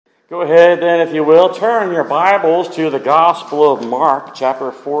Go ahead then, if you will, turn your Bibles to the Gospel of Mark,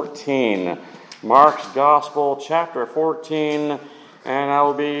 chapter 14. Mark's Gospel, chapter 14, and I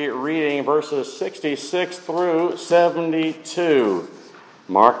will be reading verses 66 through 72.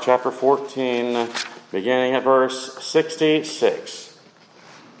 Mark chapter 14, beginning at verse 66.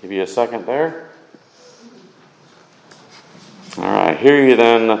 Give you a second there. All right, hear you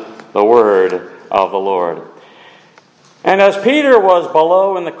then the word of the Lord. And as Peter was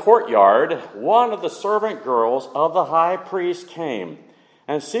below in the courtyard, one of the servant girls of the high priest came.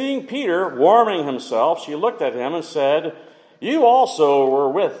 And seeing Peter warming himself, she looked at him and said, "You also were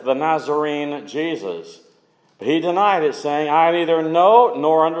with the Nazarene Jesus." But he denied it, saying, "I neither know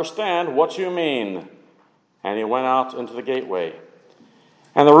nor understand what you mean." And he went out into the gateway.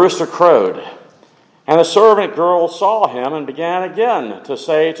 And the rooster crowed. And the servant girl saw him and began again to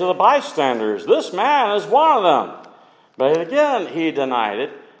say to the bystanders, "This man is one of them." But again he denied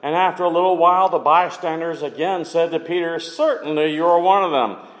it, and after a little while the bystanders again said to Peter, "Certainly you are one of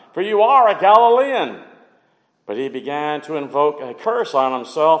them, for you are a Galilean." But he began to invoke a curse on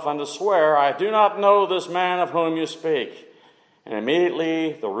himself and to swear, "I do not know this man of whom you speak." And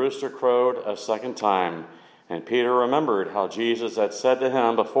immediately the rooster crowed a second time. And Peter remembered how Jesus had said to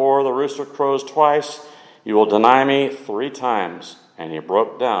him, "Before the rooster crows twice, you will deny me 3 times." And he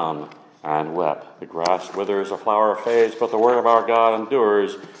broke down and wept. The grass withers, the flower fades, but the word of our God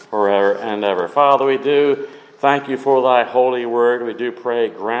endures forever and ever. Father, we do thank you for thy holy word. We do pray,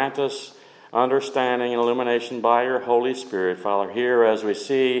 grant us understanding and illumination by your Holy Spirit. Father, here as we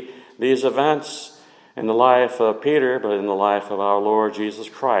see these events in the life of Peter, but in the life of our Lord Jesus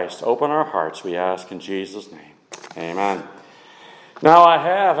Christ, open our hearts, we ask in Jesus' name. Amen. Now, I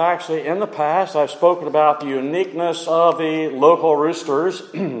have actually, in the past, I've spoken about the uniqueness of the local roosters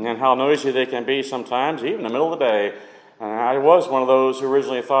and how noisy they can be sometimes, even in the middle of the day. And I was one of those who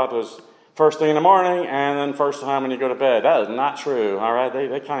originally thought it was first thing in the morning and then first time when you go to bed. That is not true, all right?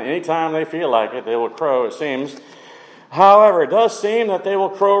 They kind of, anytime they feel like it, they will crow, it seems. However, it does seem that they will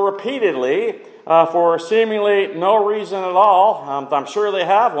crow repeatedly for seemingly no reason at all. I'm sure they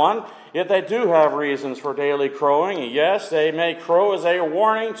have one. Yet they do have reasons for daily crowing. Yes, they may crow as a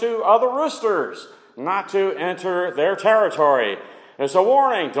warning to other roosters not to enter their territory. It's a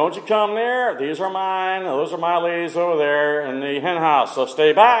warning. Don't you come near. These are mine. Those are my ladies over there in the hen house. So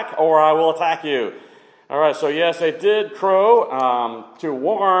stay back or I will attack you. All right, so yes, they did crow to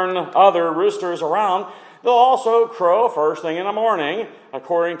warn other roosters around. They'll also crow first thing in the morning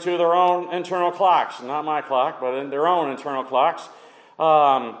according to their own internal clocks. Not my clock, but in their own internal clocks.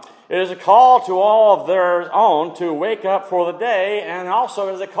 It is a call to all of their own to wake up for the day, and also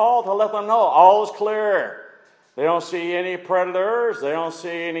it is a call to let them know all is clear. They don't see any predators. They don't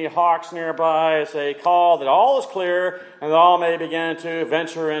see any hawks nearby. It's a call that all is clear, and that all may begin to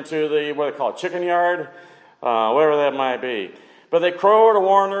venture into the, what they call chicken yard, whatever that might be. But they crow to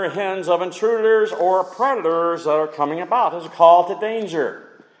warn their hens of intruders or predators that are coming about. It's a call to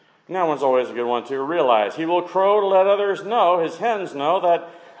danger. And that one's always a good one to realize. He will crow to let others know, his hens know, that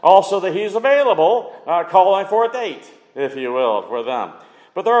also that he's available, calling for a date, if you will, for them.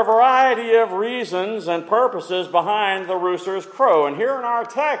 But there are a variety of reasons and purposes behind the rooster's crow. And here in our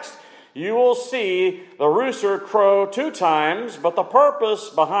text, you will see the rooster crow 2 times, but the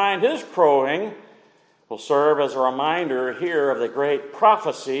purpose behind his crowing will serve as a reminder here of the great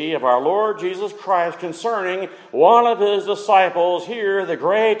prophecy of our Lord Jesus Christ concerning one of his disciples here, the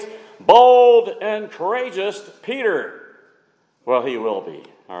great, bold, and courageous Peter. Well, he will be.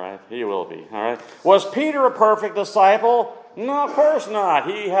 All right, he will be. All right. Was Peter a perfect disciple? No, of course not.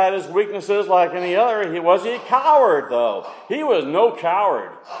 He had his weaknesses like any other. Was he a coward, though? He was no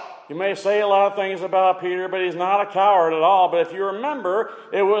coward. You may say a lot of things about Peter, but he's not a coward at all. But if you remember,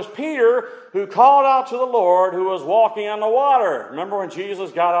 it was Peter who called out to the Lord who was walking on the water. Remember when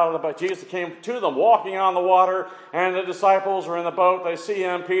Jesus got out of the boat? Jesus came to them walking on the water, and the disciples are in the boat. They see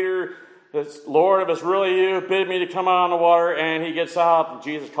him, Peter, "Lord, if it's really you, bid me to come out on the water." And he gets out, and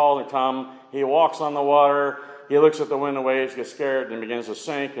Jesus calls him to come. He walks on the water. He looks at the wind and waves, gets scared, and begins to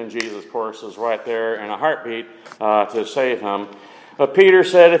sink. And Jesus, of course, is right there in a heartbeat to save him. But Peter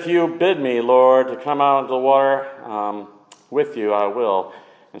said, "If you bid me, Lord, to come out into the water with you, I will."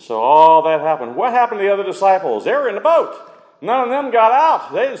 And so all that happened. What happened to the other disciples? They were in the boat. None of them got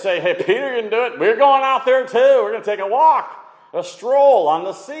out. They didn't say, "Hey, Peter, you can do it. We're going out there too. We're going to take a walk, a stroll on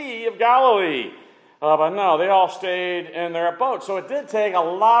the Sea of Galilee." But no, they all stayed in their boat. So it did take a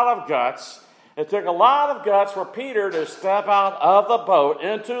lot of guts. It took a lot of guts for Peter to step out of the boat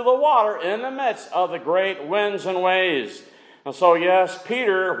into the water in the midst of the great winds and waves. And so, yes,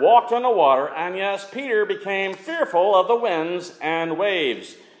 Peter walked on the water, and yes, Peter became fearful of the winds and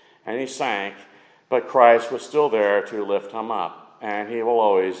waves. and he sank, but Christ was still there to lift him up, and he will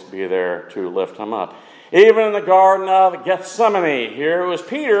always be there to lift him up. Even in the Garden of Gethsemane, here was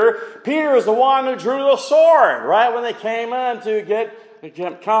Peter. Peter is the one who drew the sword, right? When they came in to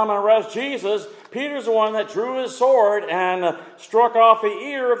come and arrest Jesus, Peter's the one that drew his sword and struck off the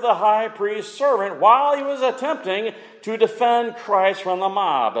ear of the high priest's servant while he was attempting to defend Christ from the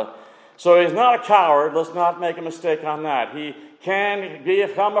mob. So he's not a coward. Let's not make a mistake on that. He can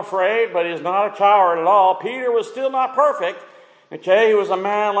become afraid, but he's not a coward at all. Peter was still not perfect. Okay, he was a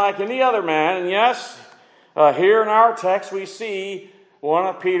man like any other man. And yes, here in our text we see one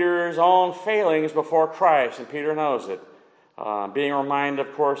of Peter's own failings before Christ, and Peter knows it. Being reminded,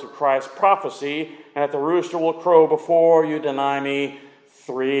 of course, of Christ's prophecy, and that the rooster will crow before you deny me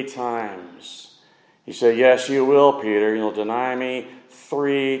 3 times. He said, yes, you will, Peter. You'll deny me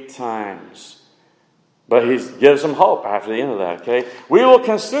 3 times. But he gives them hope after the end of that, okay? We will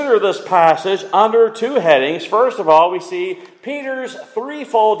consider this passage under 2 headings. First of all, we see Peter's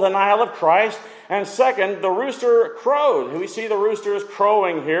threefold denial of Christ. And second, the rooster crowed. We see the rooster is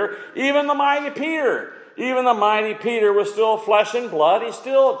crowing here. Even the mighty Peter was still flesh and blood. He's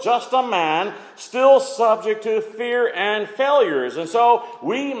still just a man, still subject to fear and failures. And so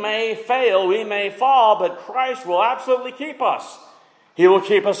we may fail, we may fall, but Christ will absolutely keep us. He will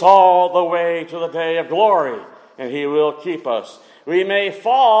keep us all the way to the day of glory, and he will keep us. We may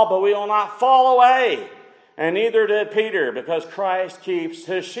fall, but we will not fall away. And neither did Peter, because Christ keeps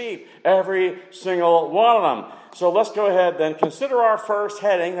his sheep, every single one of them. So let's go ahead then. Consider our first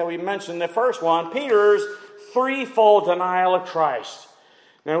heading that we mentioned, the first one, Peter's threefold denial of Christ.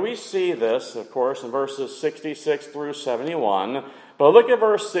 Now we see this, of course, in verses 66 through 71. But look at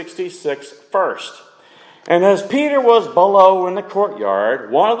verse 66 first. And as Peter was below in the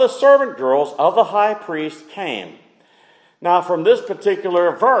courtyard, one of the servant girls of the high priest came. Now from this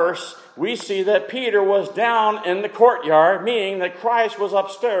particular verse, we see that Peter was down in the courtyard, meaning that Christ was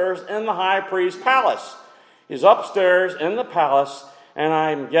upstairs in the high priest's palace. He's upstairs in the palace, and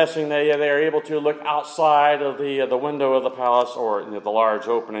I'm guessing they are able to look outside of the window of the palace, or the large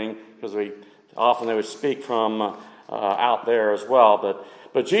opening, because they would speak from out there as well.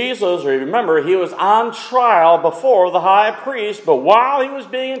 But Jesus, remember, he was on trial before the high priest, but while he was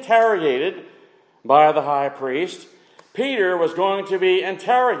being interrogated by the high priest, Peter was going to be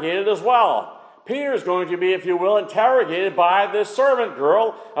interrogated as well. Peter is going to be, if you will, interrogated by this servant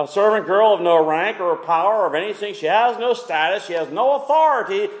girl, a servant girl of no rank or power or of anything. She has no status. She has no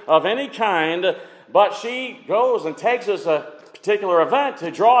authority of any kind, but she goes and takes this particular event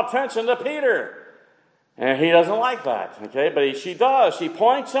to draw attention to Peter. And he doesn't like that, okay? But she does. She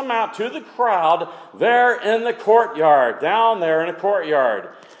points him out to the crowd there in the courtyard, down there in the courtyard.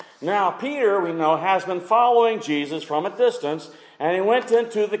 Now, Peter, we know, has been following Jesus from a distance, and he went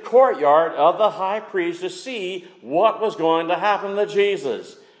into the courtyard of the high priest to see what was going to happen to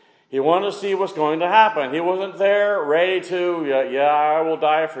Jesus. He wanted to see what's going to happen. He wasn't there ready to, I will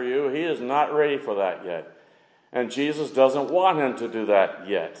die for you. He is not ready for that yet. And Jesus doesn't want him to do that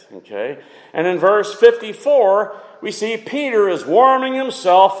yet, okay? And in verse 54, we see Peter is warming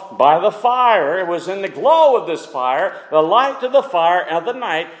himself by the fire. It was in the glow of this fire, the light of the fire at the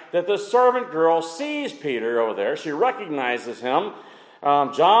night, that the servant girl sees Peter over there. She recognizes him.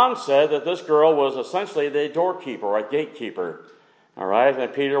 John said that this girl was essentially the doorkeeper, or a gatekeeper. All right,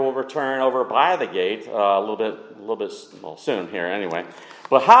 and Peter will return over by the gate a little bit soon here anyway.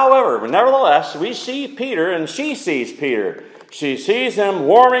 But however, nevertheless, we see Peter, and she sees Peter. She sees him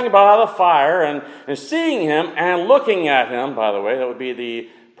warming by the fire, and seeing him and looking at him. By the way, that would be the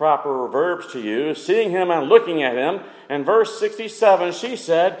proper verbs to use. Seeing him and looking at him. In verse 67, she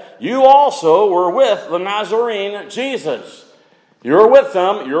said, "You also were with the Nazarene Jesus. You're with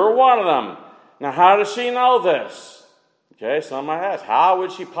them. You're one of them." Now, how does she know this? Okay, some might ask, how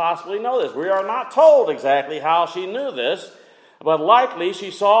would she possibly know this? We are not told exactly how she knew this, but likely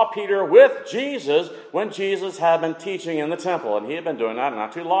she saw Peter with Jesus when Jesus had been teaching in the temple, and he had been doing that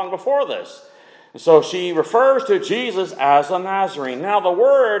not too long before this. And so she refers to Jesus as a Nazarene. Now, the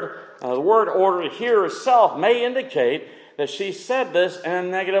word order here itself may indicate that she said this in a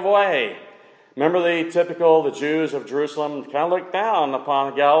negative way. Remember the Jews of Jerusalem kind of looked down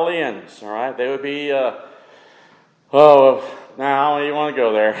upon the Galileans, all right? They would be, now you want to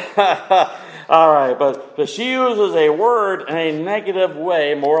go there. All right, but she uses a word in a negative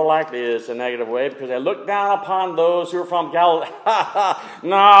way. More likely it's a negative way because they look down upon those who are from Galilee.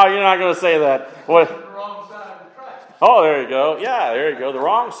 No, you're not going to say that. What? The wrong side of the track. Oh, there you go. Yeah, there you go. The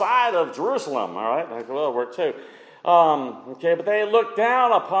wrong side of Jerusalem. All right, that will work too. Okay, but they looked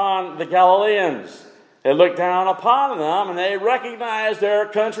down upon the Galileans. They look down upon them, and they recognize their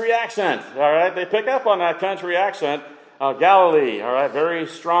country accent. All right, they pick up on that country accent of Galilee. All right, very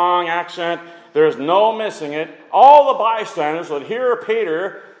strong accent. There's no missing it. All the bystanders would hear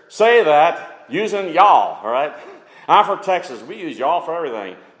Peter say that using y'all. All right, I'm from Texas. We use y'all for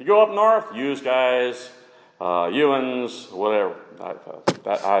everything. You go up north, use guys, you'uns, whatever.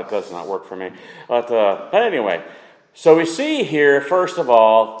 That does not work for me. But anyway, so we see here, first of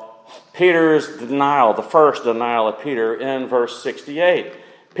all, Peter's denial, the first denial of Peter in verse 68.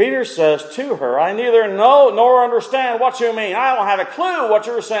 Peter says to her, I neither know nor understand what you mean. I don't have a clue what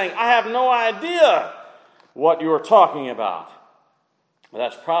you're saying. I have no idea what you are talking about. Well,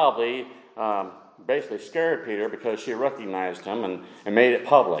 that's probably basically scared Peter because she recognized him and made it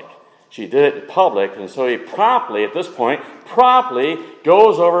public. She did it in public, and so he promptly, at this point,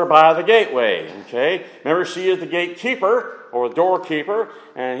 goes over by the gateway. Okay? Remember, she is the gatekeeper or the doorkeeper,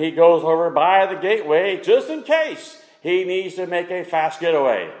 and he goes over by the gateway just in case he needs to make a fast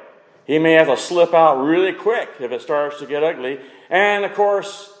getaway. He may have to slip out really quick if it starts to get ugly. And, of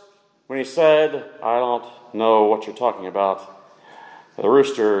course, when he said, I don't know what you're talking about, the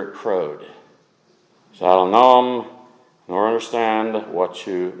rooster crowed. So I don't know him nor understand what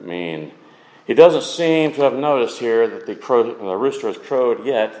you mean. He doesn't seem to have noticed here that the rooster has crowed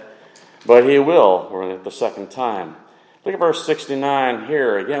yet, but he will the second time. Look at verse 69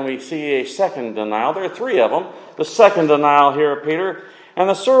 here. Again, we see a second denial. There are three of them. The second denial here of Peter. And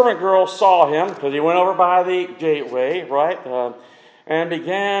the servant girl saw him, because he went over by the gateway, right? And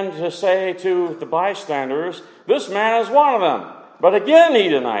began to say to the bystanders, this man is one of them. But again he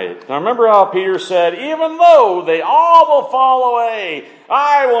denied it. Now remember how Peter said, even though they all will fall away,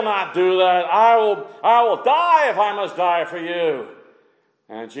 I will not do that. I will die if I must die for you.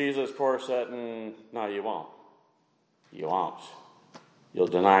 And Jesus, of course, said, no, you won't. You won't. You'll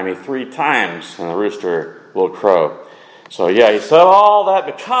deny me 3 times, and the rooster will crow. So yeah, he said all that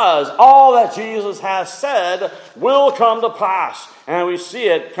because all that Jesus has said will come to pass. And we see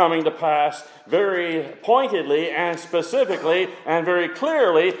it coming to pass very pointedly and specifically and very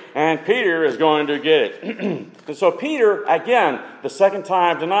clearly, and Peter is going to get it. And so Peter, again, the second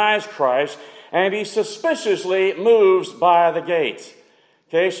time, denies Christ, and he suspiciously moves by the gate.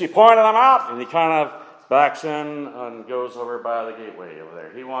 Okay, she pointed him out, and he kind of backs in and goes over by the gateway over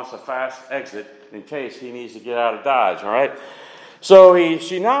there. He wants a fast exit in case he needs to get out of Dodge, all right? So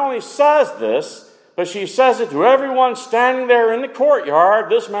she not only says this, but she says it to everyone standing there in the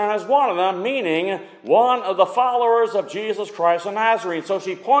courtyard. This man is one of them, meaning one of the followers of Jesus Christ of Nazareth. So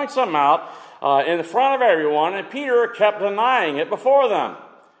she points him out in front of everyone, and Peter kept denying it before them.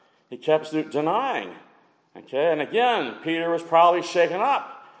 He kept denying. Okay, and again, Peter was probably shaken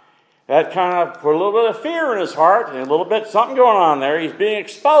up. That kind of put a little bit of fear in his heart and a little bit something going on there. He's being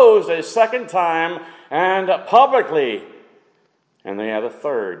exposed a second time and publicly. And then you have the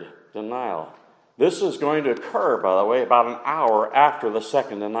third denial. This is going to occur, by the way, about an hour after the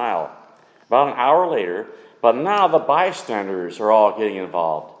second denial. About an hour later. But now the bystanders are all getting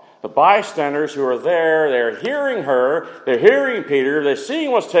involved. The bystanders who are there, they're hearing her, they're hearing Peter, they're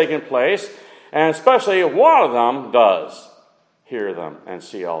seeing what's taking place, and especially one of them does hear them and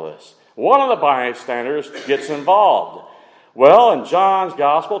see all this. One of the bystanders gets involved. Well, in John's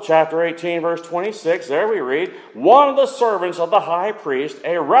Gospel, chapter 18, verse 26, there we read, one of the servants of the high priest,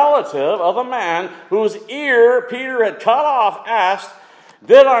 a relative of the man whose ear Peter had cut off, asked,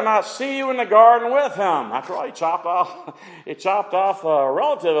 did I not see you in the garden with him? After all, he chopped off a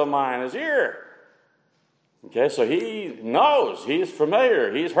relative of mine, his ear. Okay, so he knows, he's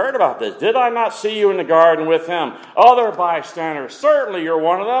familiar, he's heard about this. Did I not see you in the garden with him? Other bystanders, certainly you're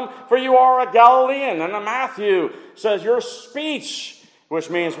one of them, for you are a Galilean. And then Matthew says your speech, which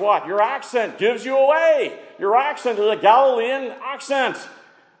means what? Your accent gives you away. Your accent is a Galilean accent.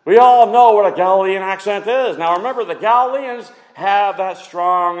 We all know what a Galilean accent is. Now remember, the Galileans have that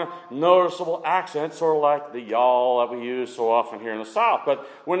strong, noticeable accent, sort of like the y'all that we use so often here in the South. But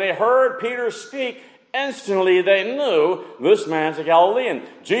when they heard Peter speak, instantly they knew this man's a Galilean.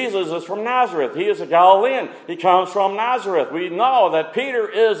 Jesus is from Nazareth. He is a Galilean. He comes from Nazareth. We know that Peter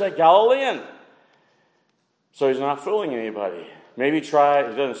is a Galilean. So he's not fooling anybody. Maybe he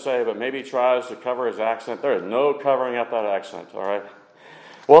doesn't say, but maybe he tries to cover his accent. There is no covering up that accent, all right?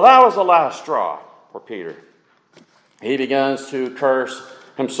 Well, that was the last straw for Peter. He begins to curse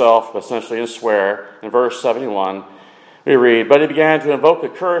himself, essentially, and swear. In verse 71, we read, but he began to invoke a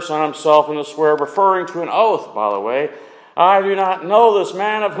curse on himself and to swear, referring to an oath, by the way. I do not know this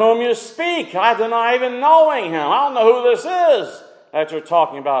man of whom you speak. I deny even knowing him. I don't know who this is that you're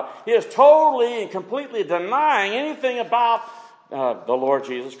talking about. He is totally and completely denying anything about the Lord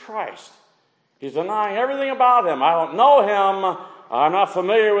Jesus Christ. He's denying everything about him. I don't know him. I'm not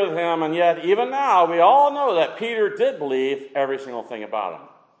familiar with him. And yet, even now, we all know that Peter did believe every single thing about him.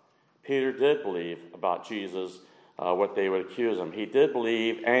 Peter did believe about Jesus, what they would accuse him. He did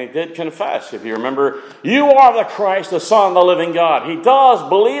believe, and he did confess. If you remember, you are the Christ, the Son of the living God. He does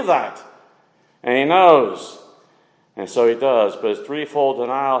believe that. And he knows. And so he does. But his threefold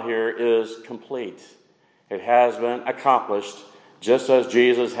denial here is complete. It has been accomplished, just as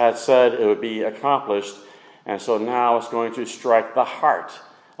Jesus had said it would be accomplished. And so now it's going to strike the heart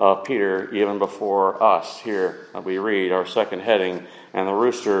of Peter even before us. Here we read our second heading, and the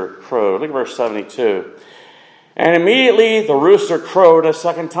rooster crowed. Look at verse 72. And immediately the rooster crowed a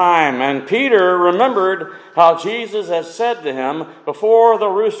second time. And Peter remembered how Jesus had said to him, before the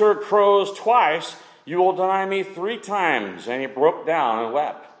rooster crows twice, you will deny me 3 times. And he broke down and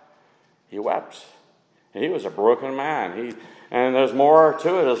wept. He wept. And he was a broken man. And there's more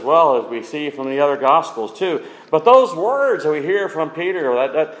to it as well, as we see from the other Gospels too. But those words that we hear from Peter,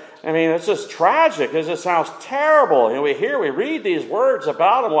 it's just tragic. It just sounds terrible. And we read these words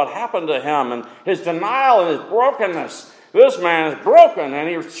about him, what happened to him, and his denial and his brokenness. This man is broken, and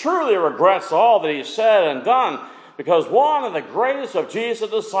he truly regrets all that he said and done, because one of the greatest of Jesus'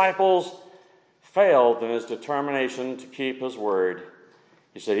 disciples failed in his determination to keep his word.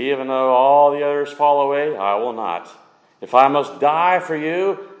 He said, even though all the others fall away, I will not. If I must die for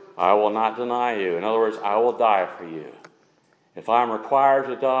you, I will not deny you. In other words, I will die for you. If I'm required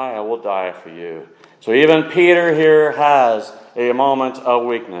to die, I will die for you. So even Peter here has a moment of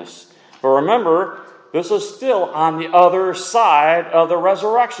weakness. But remember, this is still on the other side of the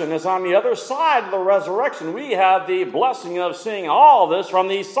resurrection. It's on the other side of the resurrection. We have the blessing of seeing all this from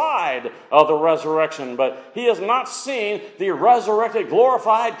the side of the resurrection. But he has not seen the resurrected,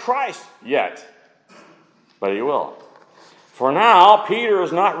 glorified Christ yet. But he will. For now, Peter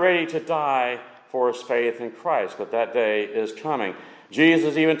is not ready to die for his faith in Christ, but that day is coming.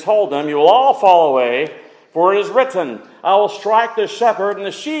 Jesus even told them, you will all fall away, for it is written, I will strike the shepherd, and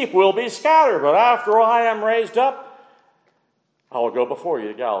the sheep will be scattered. But after I am raised up, I will go before you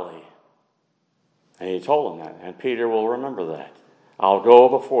to Galilee. And he told them that, and Peter will remember that. I'll go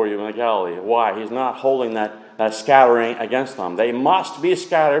before you in Galilee. Why? He's not holding that scattering against them. They must be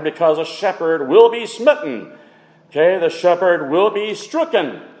scattered because a shepherd will be smitten. Okay, the shepherd will be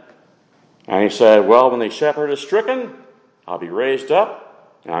stricken. And he said, well, when the shepherd is stricken, I'll be raised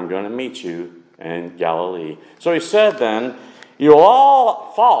up, and I'm going to meet you in Galilee. So he said then, you'll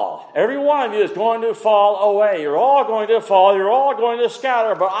all fall. Every one of you is going to fall away. You're all going to fall. You're all going to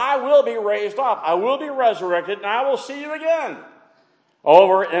scatter. But I will be raised up. I will be resurrected, and I will see you again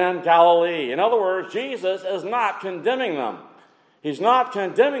over in Galilee. In other words, Jesus is not condemning them. He's not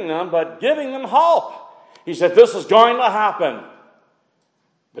condemning them, but giving them hope. He said, this is going to happen.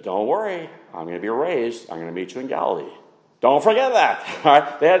 But don't worry, I'm going to be raised. I'm going to meet you in Galilee. Don't forget that.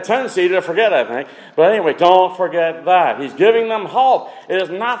 Right? They had a tendency to forget, I think. But anyway, don't forget that. He's giving them hope. It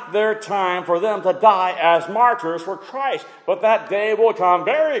is not their time for them to die as martyrs for Christ. But that day will come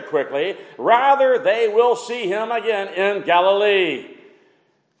very quickly. Rather, they will see him again in Galilee.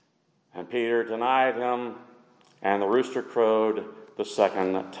 And Peter denied him, and the rooster crowed the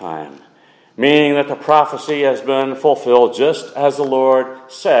second time. Meaning that the prophecy has been fulfilled just as the Lord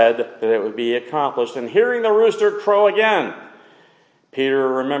said that it would be accomplished. And hearing the rooster crow again, Peter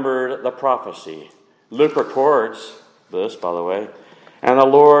remembered the prophecy. Luke records this, by the way. And the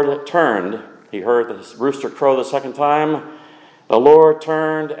Lord turned. He heard the rooster crow the second time. The Lord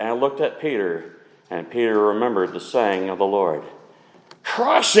turned and looked at Peter. And Peter remembered the saying of the Lord.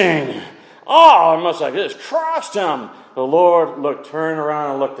 Crushing! Oh, it must have just crushed him. The Lord turned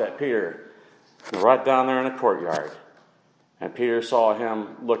around and looked at Peter. Right down there in the courtyard. And Peter saw him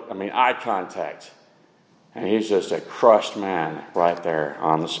eye contact. And he's just a crushed man right there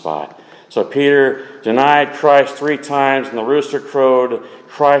on the spot. So Peter denied Christ 3 times, and the rooster crowed.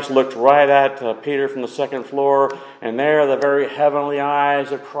 Christ looked right at Peter from the second floor, and there the very heavenly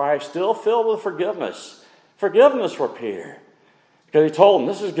eyes of Christ still filled with forgiveness. Forgiveness for Peter. Because he told him,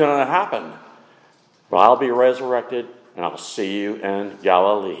 this is going to happen. But I'll be resurrected, and I'll see you in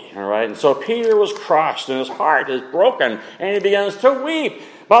Galilee. All right? And so Peter was crushed, and his heart is broken, and he begins to weep.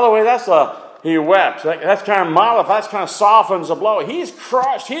 By the way, he wept. That's kind of modified, that kind of softens the blow. He's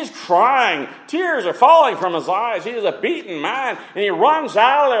crushed. He's crying. Tears are falling from his eyes. He is a beaten man, and he runs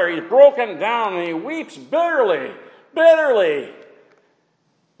out of there. He's broken down, and he weeps bitterly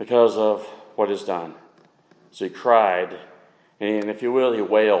because of what is done. So he cried. And if you will, he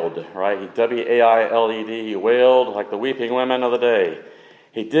wailed, right? W-A-I-L-E-D, he wailed like the weeping women of the day.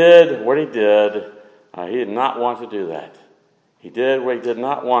 He did what he did. He did not want to do that. He did what he did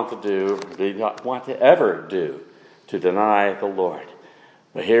not want to do, did not want to ever do, to deny the Lord.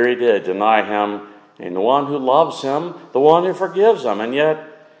 But here he did deny him, and the one who loves him, the one who forgives him. And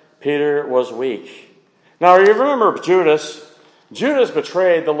yet, Peter was weak. Now, you remember Judas. Judas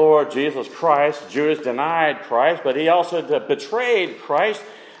betrayed the Lord Jesus Christ. Judas denied Christ, but he also betrayed Christ.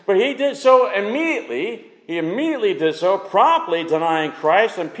 But he did so immediately. He immediately did so, promptly denying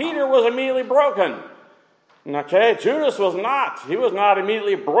Christ, and Peter was immediately broken. Okay, Judas was not. He was not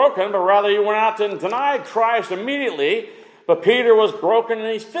immediately broken, but rather he went out and denied Christ immediately. But Peter was broken,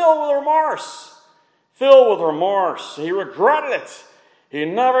 and he's filled with remorse. Filled with remorse. He regretted it. He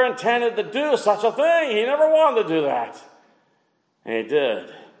never intended to do such a thing. He never wanted to do that. And he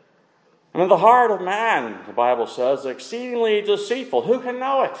did. And in the heart of man, the Bible says, exceedingly deceitful. Who can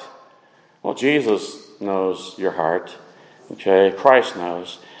know it? Well, Jesus knows your heart. Okay, Christ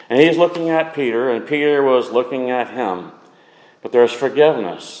knows. And he's looking at Peter, and Peter was looking at him. But there's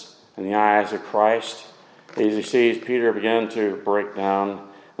forgiveness in the eyes of Christ. As he sees Peter begin to break down,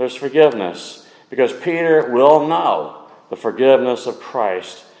 there's forgiveness. Because Peter will know the forgiveness of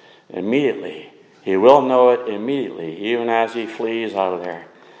Christ immediately. He will know it immediately, even as he flees out of there.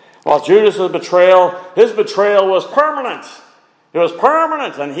 While Judas' betrayal, his betrayal was permanent. It was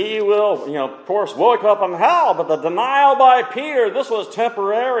permanent, and he will, of course, wake up in hell. But the denial by Peter, this was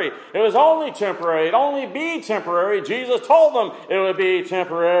temporary. It was only temporary. It'd only be temporary. Jesus told them it would be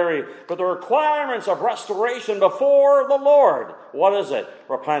temporary. But the requirements of restoration before the Lord, what is it?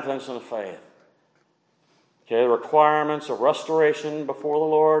 Repentance and faith. Okay, the requirements of restoration before the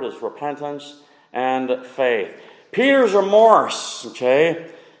Lord is repentance and faith. Peter's remorse, okay,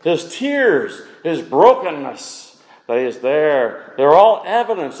 his tears, his brokenness that is there, they're all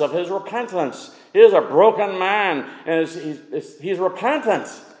evidence of his repentance. He is a broken man, and he's repentant,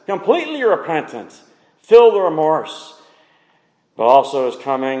 completely repentant, filled with remorse. But also is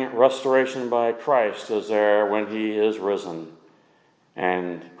coming restoration by Christ is there when he is risen.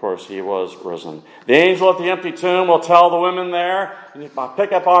 And, of course, he was risen. The angel at the empty tomb will tell the women there, I'll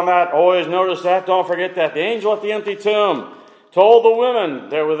pick up on that, always notice that, don't forget that. The angel at the empty tomb told the women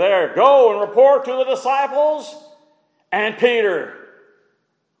that were there, go and report to the disciples and Peter.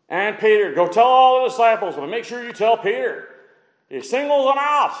 And Peter, go tell all the disciples, but make sure you tell Peter. He singles them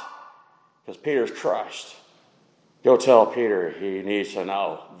out because Peter's crushed. Go tell Peter he needs to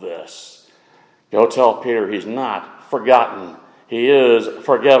know this. Go tell Peter he's not forgotten. He is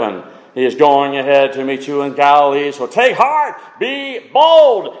forgiven. He is going ahead to meet you in Galilee. So take heart. Be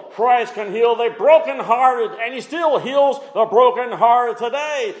bold. Christ can heal the brokenhearted, and he still heals the brokenhearted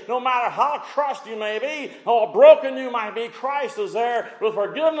today. No matter how crushed you may be, how broken you might be, Christ is there with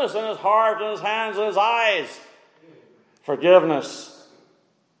forgiveness in his heart, in his hands, and his eyes. Forgiveness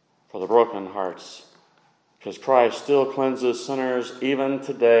for the broken hearts. Because Christ still cleanses sinners even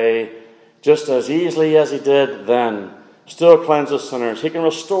today, just as easily as he did then. Still cleanses sinners. He can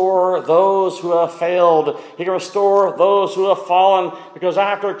restore those who have failed. He can restore those who have fallen. Because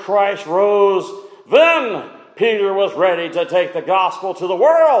after Christ rose, then Peter was ready to take the gospel to the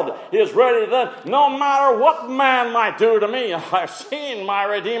world. He was ready then, no matter what man might do to me, I've seen my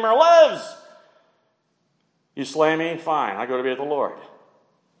Redeemer lives. You slay me? Fine. I go to be with the Lord.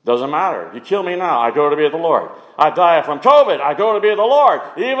 Doesn't matter. You kill me now, I go to be with the Lord. I die from COVID, I go to be with the Lord.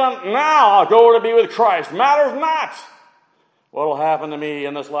 Even now, I'll go to be with Christ. Matters not what will happen to me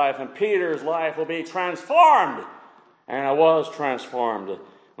in this life. And Peter's life will be transformed. And it was transformed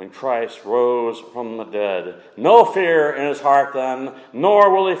when Christ rose from the dead. No fear in his heart then,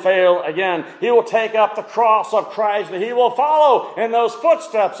 nor will he fail again. He will take up the cross of Christ, and he will follow in those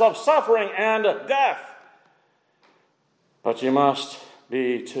footsteps of suffering and death. But you must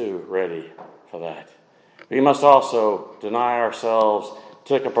be too ready for that. We must also deny ourselves,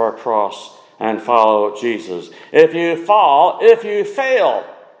 take up our cross, and follow Jesus. If you fall, if you fail,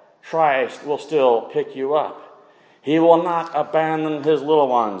 Christ will still pick you up. He will not abandon his little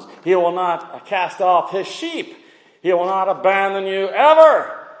ones. He will not cast off his sheep. He will not abandon you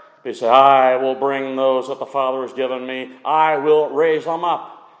ever. He said, I will bring those that the Father has given me. I will raise them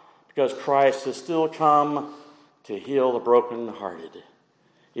up. Because Christ has still come to heal the brokenhearted.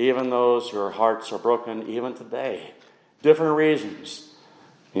 Even those whose hearts are broken even today. Different reasons.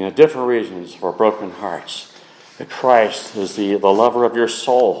 Different reasons for broken hearts. But Christ is the lover of your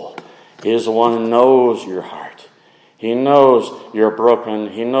soul. He is the one who knows your heart. He knows you're broken.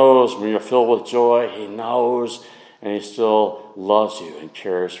 He knows when you're filled with joy. He knows, and he still loves you and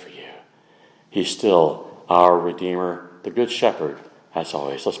cares for you. He's still our Redeemer, the Good Shepherd, as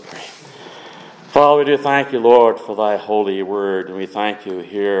always. Let's pray. Father, we do thank you, Lord, for thy holy word. And we thank you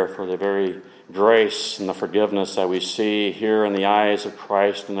here for the very grace and the forgiveness that we see here in the eyes of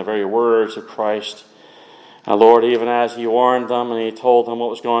Christ and the very words of Christ. And Lord, even as He warned them and He told them what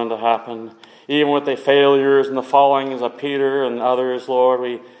was going to happen, even with the failures and the fallings of Peter and others,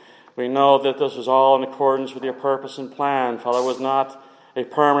 Lord, we know that this was all in accordance with Your purpose and plan. Father, it was not a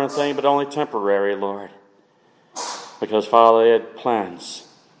permanent thing, but only temporary, Lord. Because, Father, they had plans.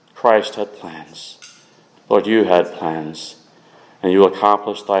 Christ had plans. Lord, You had plans. And You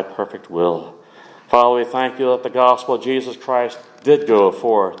accomplished Thy perfect will. Father, we thank You that the gospel of Jesus Christ did go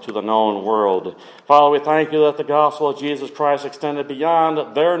forth to the known world. Father, we thank You that the gospel of Jesus Christ extended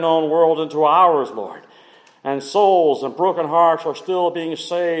beyond their known world into ours, Lord. And souls and broken hearts are still being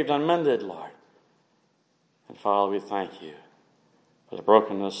saved and mended, Lord. And Father, we thank You for the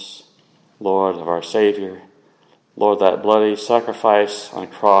brokenness, Lord, of our Savior. Lord, that bloody sacrifice on the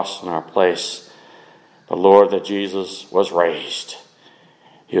cross in our place. But Lord, that Jesus was raised.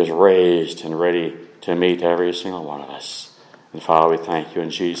 He was raised and ready to meet every single one of us. And Father, we thank You in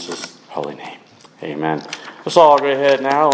Jesus' holy name. Amen. Let's all go ahead now.